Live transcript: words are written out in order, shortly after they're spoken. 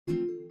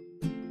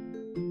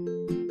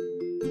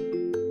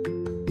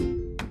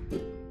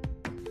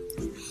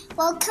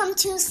Welcome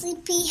to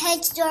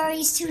Sleepyhead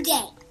Stories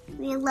today.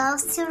 We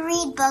love to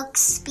read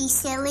books, be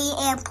silly,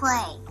 and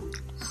play.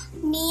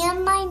 Me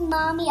and my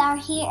mommy are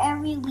here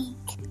every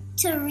week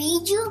to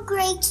read you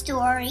great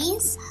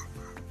stories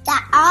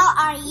that all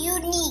are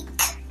unique.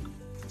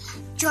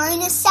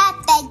 Join us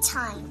at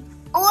bedtime,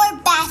 or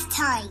bath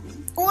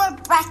time, or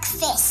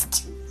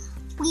breakfast.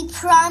 We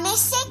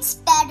promise it's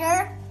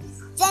better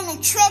than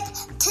a trip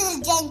to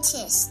the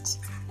dentist.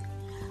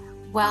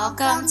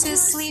 Welcome to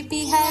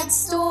Sleepyhead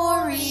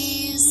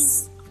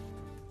Stories.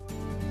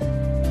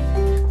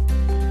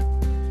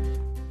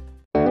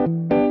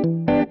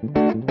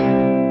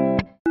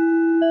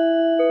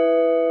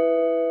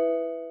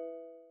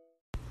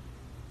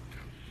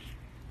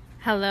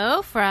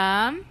 Hello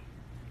from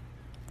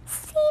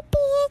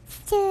Sleepyhead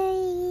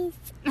Stories.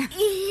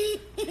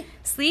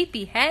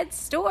 Sleepyhead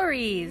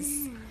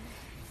Stories.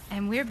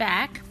 And we're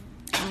back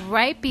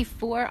right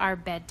before our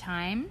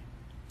bedtime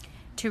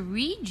to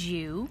read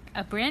you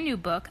a brand new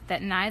book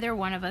that neither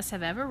one of us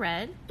have ever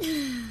read.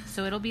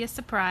 So it'll be a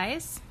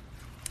surprise.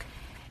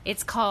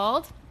 It's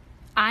called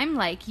I'm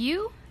Like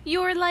You,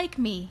 You're Like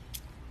Me.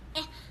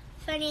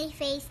 Funny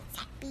face,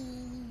 happy.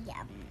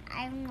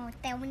 I don't know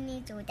what that one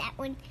is, or that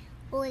one,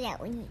 or that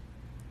one,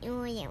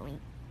 or that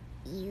one.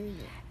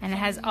 And it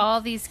has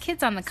all these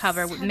kids on the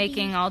cover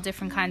making all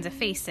different kinds of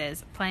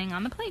faces, playing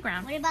on the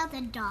playground. What about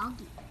the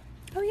doggy?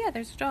 Oh yeah,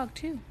 there's a dog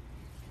too.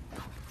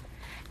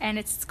 And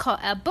it's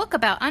called a book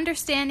about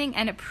understanding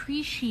and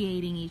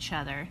appreciating each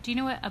other. Do you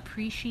know what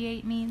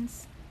appreciate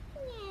means?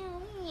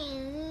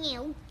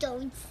 No,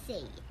 don't say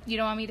it. You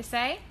don't want me to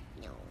say?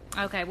 No.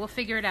 Okay, we'll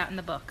figure it out in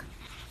the book.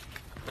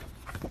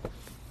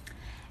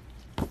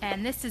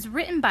 And this is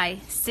written by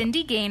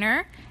Cindy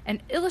Gaynor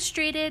and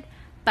illustrated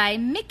by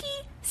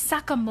Miki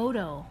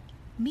Sakamoto.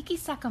 Miki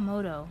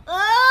Sakamoto.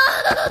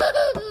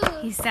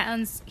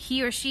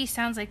 He or she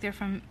sounds like they're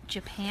from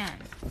Japan.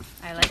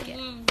 I like it.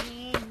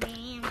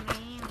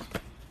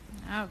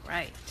 All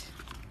right.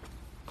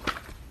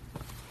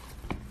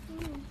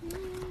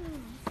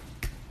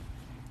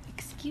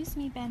 Excuse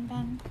me,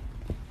 Ben.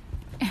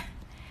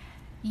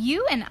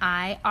 You and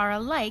I are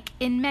alike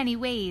in many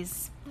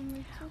ways.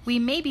 We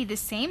may be the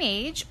same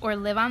age or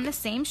live on the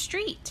same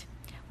street.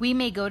 We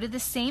may go to the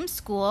same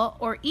school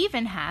or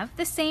even have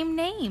the same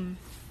name.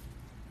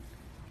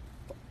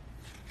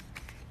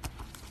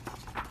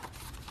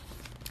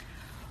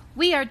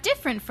 We are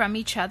different from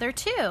each other,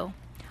 too.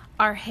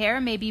 Our hair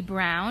may be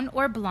brown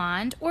or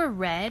blonde or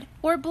red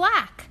or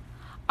black.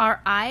 Our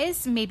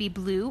eyes may be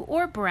blue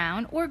or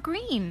brown or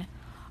green.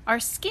 Our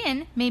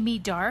skin may be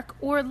dark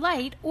or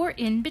light or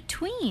in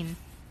between.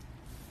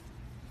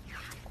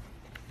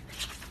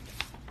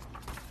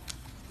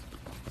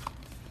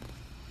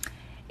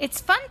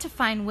 It's fun to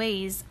find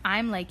ways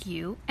I'm like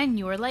you and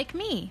you're like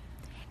me.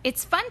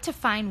 It's fun to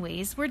find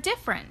ways we're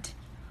different.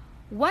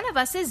 One of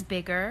us is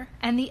bigger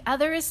and the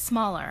other is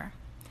smaller.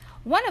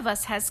 One of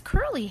us has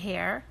curly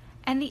hair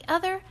and the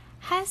other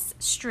has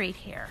straight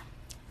hair.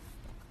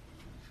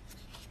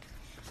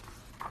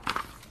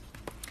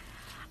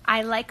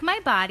 I like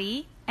my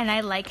body and I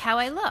like how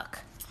I look.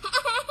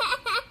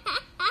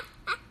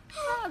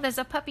 Oh, there's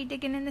a puppy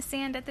digging in the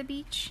sand at the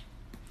beach.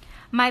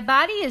 My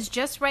body is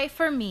just right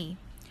for me.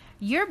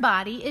 Your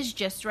body is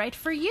just right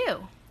for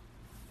you.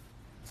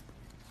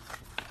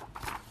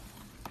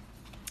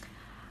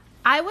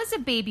 I was a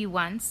baby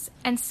once,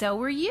 and so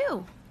were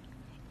you.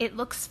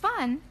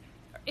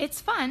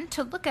 It's fun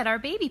to look at our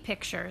baby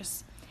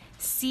pictures.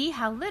 See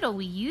how little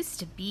we used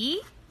to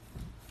be?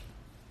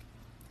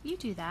 You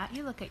do that.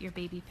 You look at your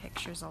baby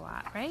pictures a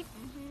lot, right?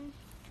 Mm-hmm.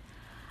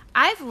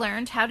 I've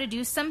learned how to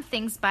do some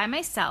things by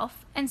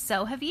myself, and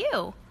so have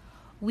you.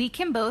 We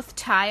can both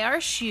tie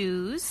our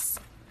shoes.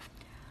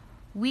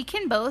 We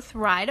can both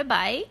ride a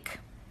bike.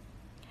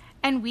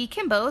 And we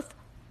can both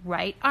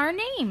write our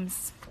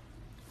names.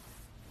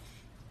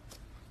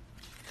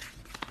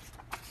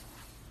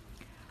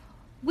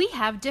 We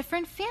have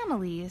different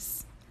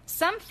families.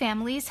 Some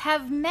families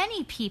have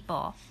many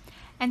people,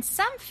 and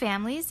some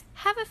families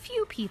have a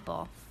few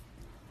people.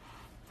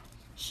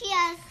 She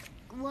has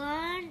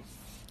one,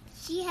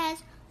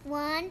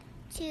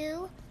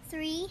 two,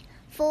 three,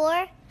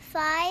 4,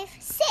 5,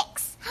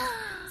 6.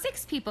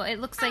 6 people. It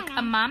looks like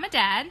a mom, a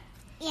dad.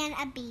 And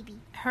a baby.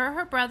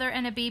 Her brother,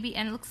 and a baby,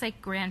 and it looks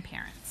like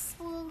grandparents.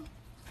 Well,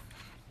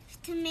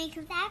 to make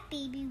that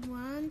baby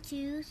 1,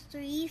 2,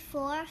 3,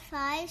 4,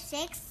 5,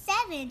 6,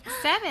 7.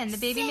 7. The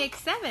baby makes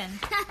 7.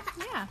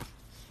 Yeah.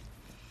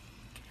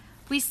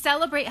 We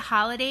celebrate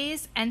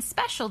holidays and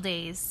special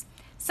days.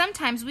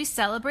 Sometimes we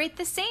celebrate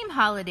the same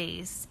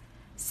holidays.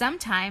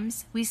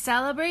 Sometimes we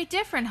celebrate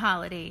different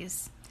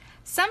holidays.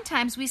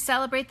 Sometimes we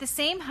celebrate the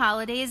same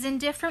holidays in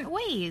different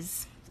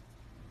ways.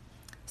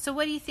 So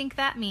what do you think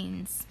that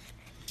means?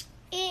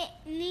 It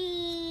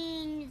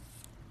means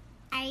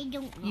I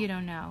don't know. You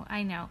don't know.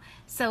 I know.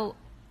 So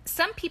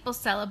some people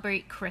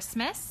celebrate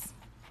Christmas,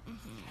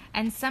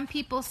 and some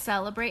people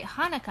celebrate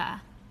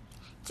Hanukkah.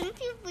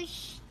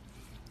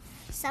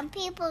 Some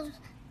people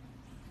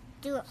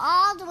They're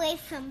all the way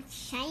from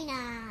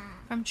China.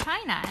 From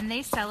China, and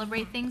they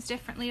celebrate things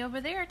differently over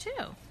there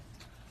too.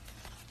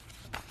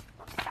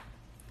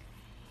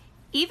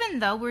 Even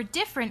though we're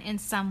different in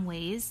some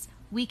ways,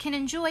 we can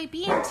enjoy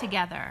being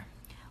together.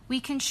 We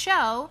can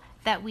show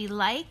that we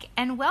like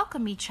and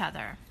welcome each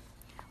other.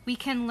 We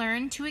can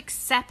learn to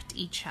accept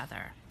each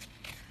other.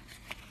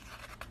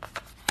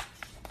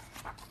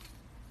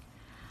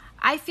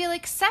 I feel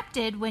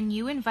accepted when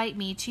you invite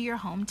me to your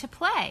home to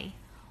play,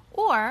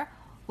 or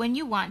when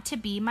you want to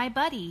be my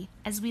buddy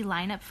as we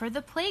line up for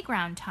the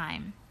playground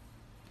time.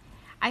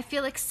 I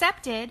feel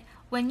accepted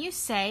when you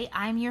say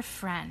I'm your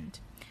friend.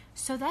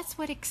 So that's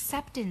what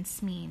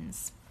acceptance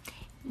means.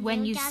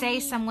 When you say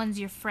someone's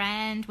your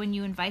friend, when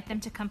you invite them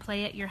to come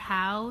play at your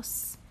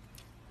house,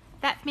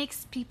 that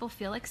makes people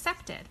feel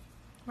accepted,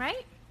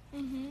 right?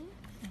 Mm-hmm.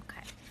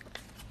 Okay.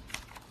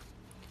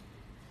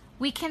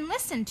 We can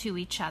listen to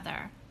each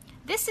other.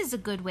 This is a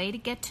good way to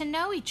get to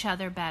know each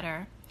other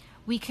better.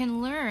 We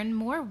can learn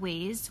more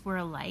ways we're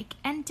alike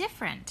and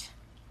different.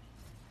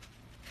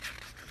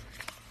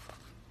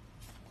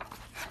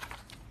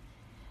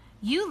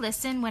 You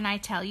listen when I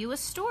tell you a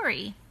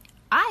story.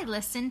 I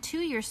listen to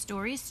your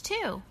stories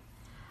too.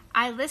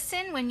 I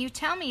listen when you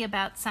tell me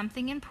about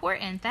something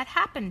important that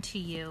happened to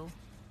you.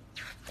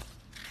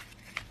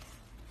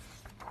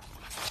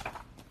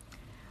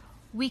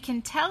 We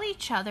can tell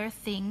each other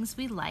things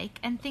we like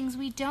and things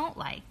we don't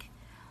like.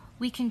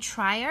 We can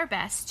try our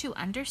best to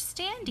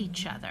understand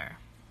each other.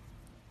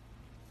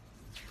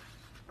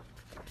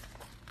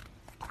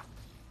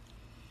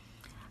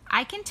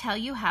 I can tell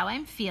you how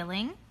I'm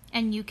feeling,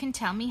 and you can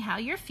tell me how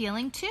you're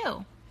feeling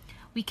too.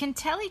 We can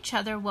tell each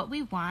other what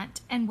we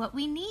want and what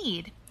we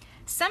need.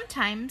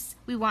 Sometimes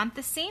we want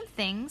the same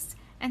things,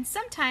 and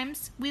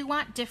sometimes we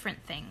want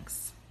different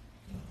things.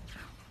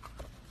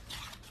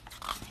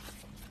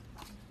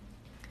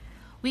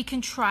 We can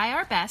try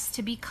our best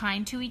to be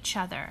kind to each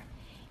other,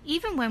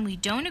 even when we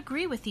don't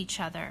agree with each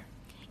other,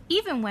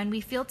 even when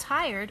we feel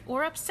tired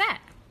or upset.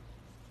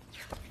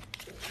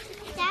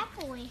 That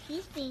boy,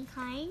 he's being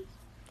kind.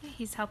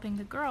 He's helping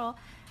the girl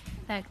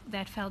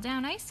that fell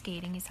down ice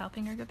skating. He's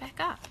helping her go back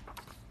up.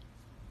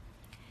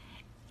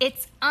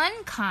 It's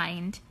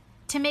unkind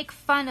to make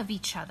fun of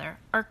each other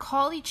or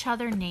call each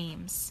other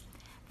names.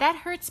 That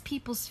hurts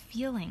people's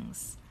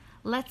feelings.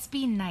 Let's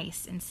be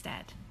nice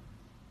instead.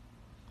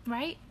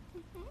 Right?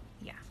 Mm-hmm.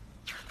 Yeah.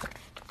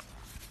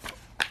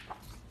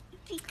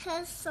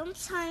 Because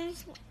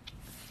sometimes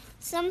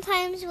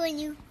when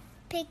you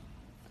pick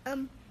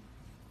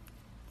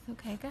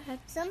Okay, go ahead.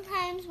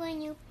 sometimes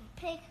when you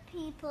pick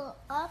people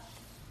up,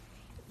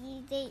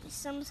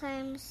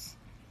 sometimes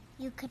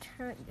you could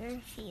hurt their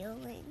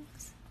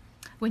feelings.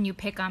 When you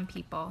pick on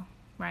people,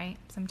 right?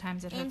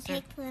 Sometimes it hurts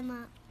And pick them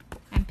up.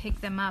 And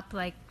pick them up,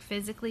 like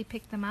physically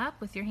pick them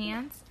up with your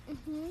hands?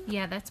 Mm-hmm.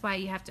 Yeah, that's why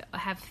you have to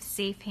have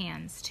safe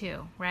hands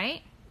too,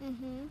 right?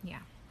 Mm-hmm. Yeah.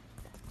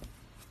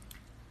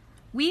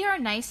 We are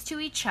nice to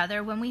each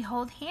other when we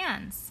hold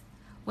hands,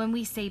 when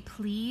we say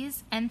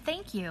please and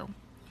thank you,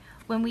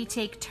 when we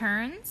take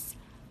turns,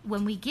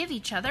 when we give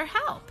each other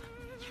help.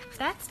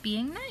 That's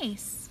being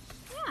nice.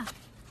 Yeah.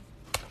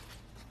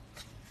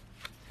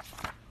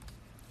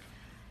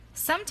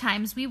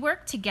 Sometimes we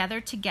work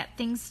together to get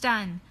things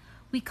done.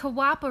 We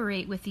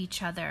cooperate with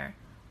each other.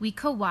 We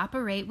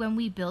cooperate when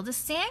we build a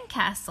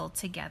sandcastle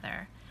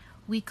together.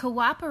 We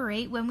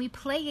cooperate when we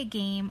play a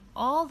game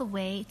all the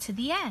way to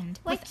the end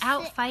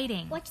without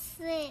fighting. What's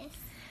this?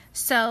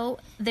 So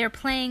they're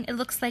playing, it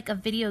looks like a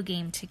video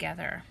game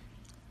together.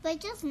 But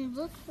it doesn't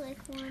look like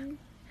one.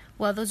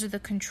 Well, those are the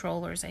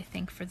controllers, I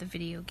think, for the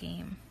video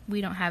game.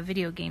 We don't have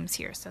video games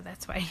here, so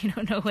that's why you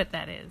don't know what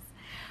that is.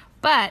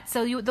 But,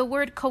 so the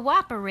word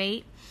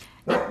cooperate,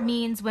 it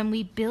means when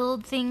we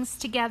build things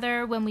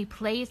together, when we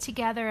play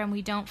together and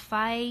we don't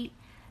fight,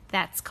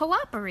 that's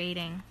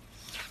cooperating.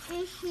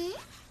 Mm-hmm.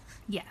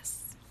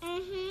 Yes.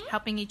 Mm-hmm.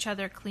 Helping each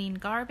other clean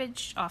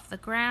garbage off the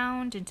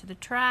ground, into the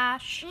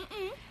trash.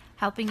 Mm-mm.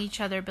 Helping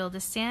each other build a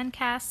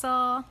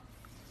sandcastle.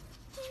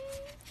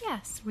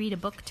 Yes. Read a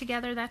book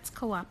together, that's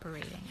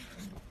cooperating.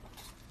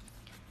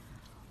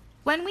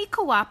 When we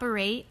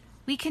cooperate,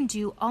 we can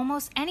do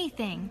almost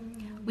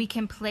anything. We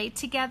can play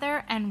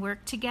together and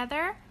work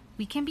together.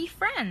 We can be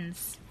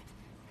friends.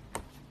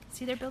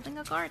 See, they're building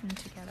a garden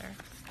together.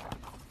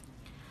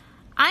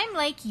 I'm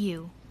like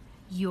you.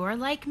 You're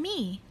like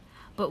me.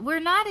 But we're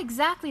not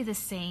exactly the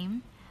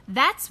same.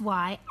 That's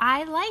why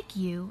I like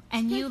you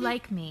and you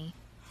like me.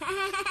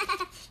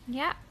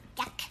 Yeah.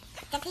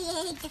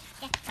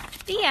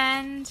 The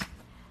end.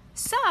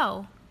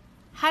 So,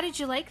 how did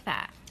you like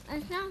that?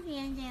 It's not the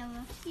end. There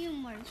are a few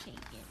more pages.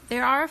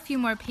 There are a few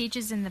more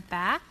pages in the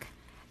back,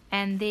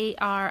 and they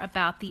are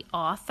about the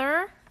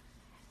author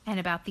and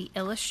about the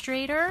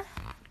illustrator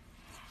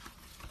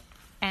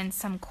and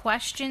some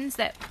questions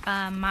that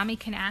Mommy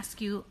can ask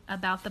you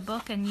about the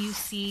book, and you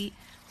see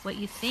what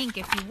you think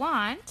if you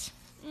want.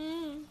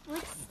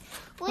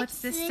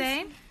 What's this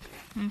say?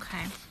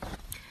 Okay.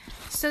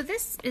 So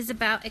this is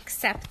about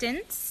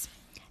acceptance,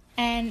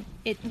 and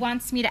it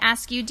wants me to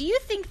ask you, do you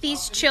think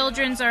these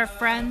children are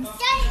friends?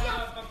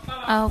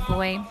 Oh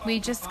boy, we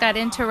just got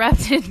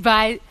interrupted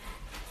by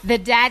the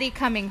daddy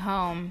coming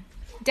home.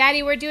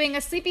 Daddy, we're doing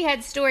a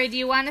Sleepyhead story. Do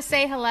you want to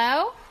say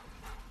hello?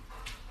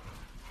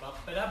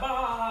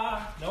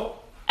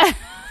 Nope.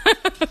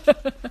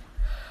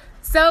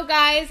 So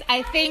guys,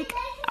 I think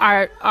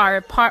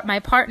my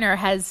partner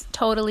has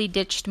totally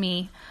ditched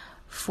me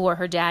for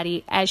her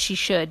daddy, as she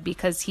should,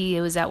 because he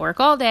was at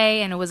work all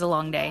day and it was a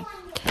long day.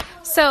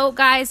 So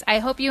guys, I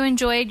hope you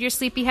enjoyed your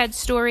Sleepyhead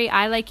story.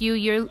 I Like You,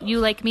 You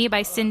Like Me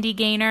by Cindy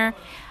Gaynor.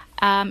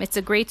 It's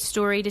a great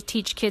story to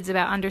teach kids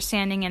about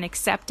understanding and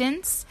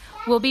acceptance.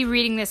 We'll be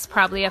reading this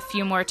probably a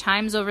few more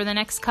times over the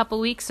next couple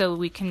weeks so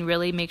we can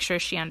really make sure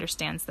she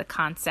understands the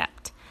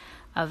concept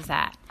of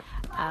that.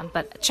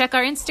 But check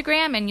our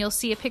Instagram and you'll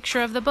see a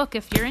picture of the book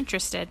if you're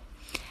interested.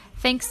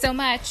 Thanks so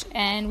much,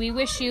 and we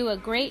wish you a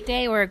great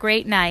day or a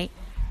great night.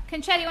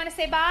 Conchetta, you want to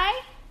say bye?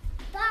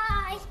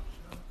 Bye.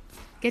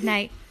 Good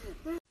night.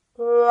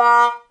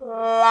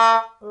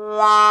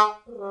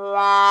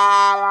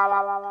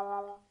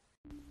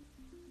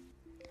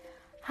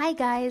 Hi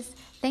guys,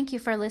 thank you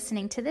for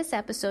listening to this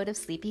episode of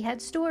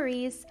Sleepyhead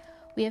Stories.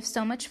 We have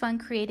so much fun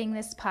creating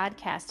this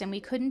podcast, and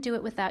we couldn't do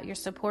it without your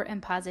support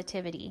and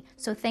positivity,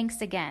 so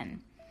thanks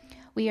again.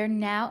 We are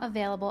now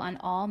available on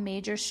all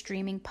major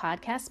streaming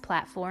podcast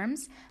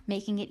platforms,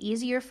 making it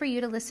easier for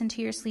you to listen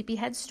to your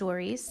Sleepyhead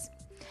stories.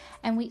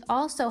 And we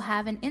also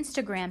have an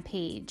Instagram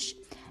page.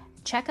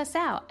 Check us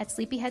out at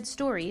Sleepyhead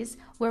Stories,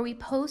 where we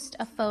post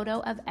a photo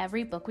of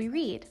every book we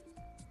read.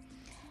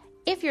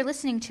 If you're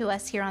listening to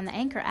us here on the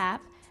Anchor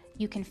app,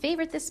 you can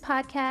favorite this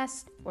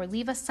podcast or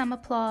leave us some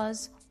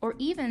applause or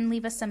even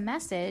leave us a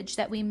message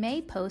that we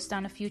may post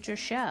on a future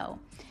show.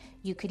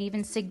 You could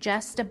even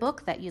suggest a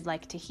book that you'd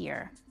like to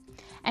hear.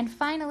 And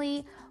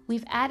finally,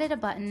 we've added a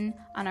button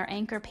on our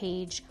Anchor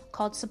page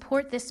called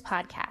Support This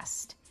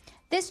Podcast.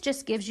 This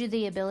just gives you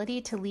the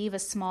ability to leave a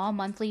small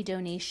monthly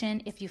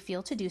donation if you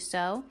feel to do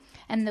so,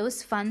 and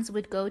those funds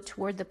would go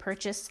toward the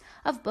purchase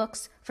of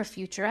books for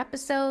future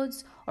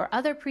episodes or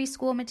other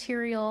preschool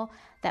material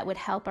that would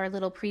help our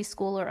little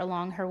preschooler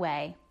along her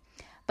way.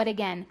 But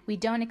again, we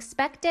don't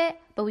expect it,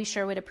 but we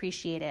sure would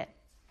appreciate it.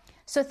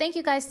 So thank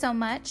you guys so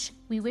much.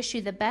 We wish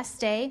you the best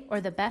day or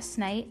the best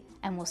night,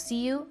 and we'll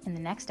see you in the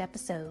next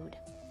episode.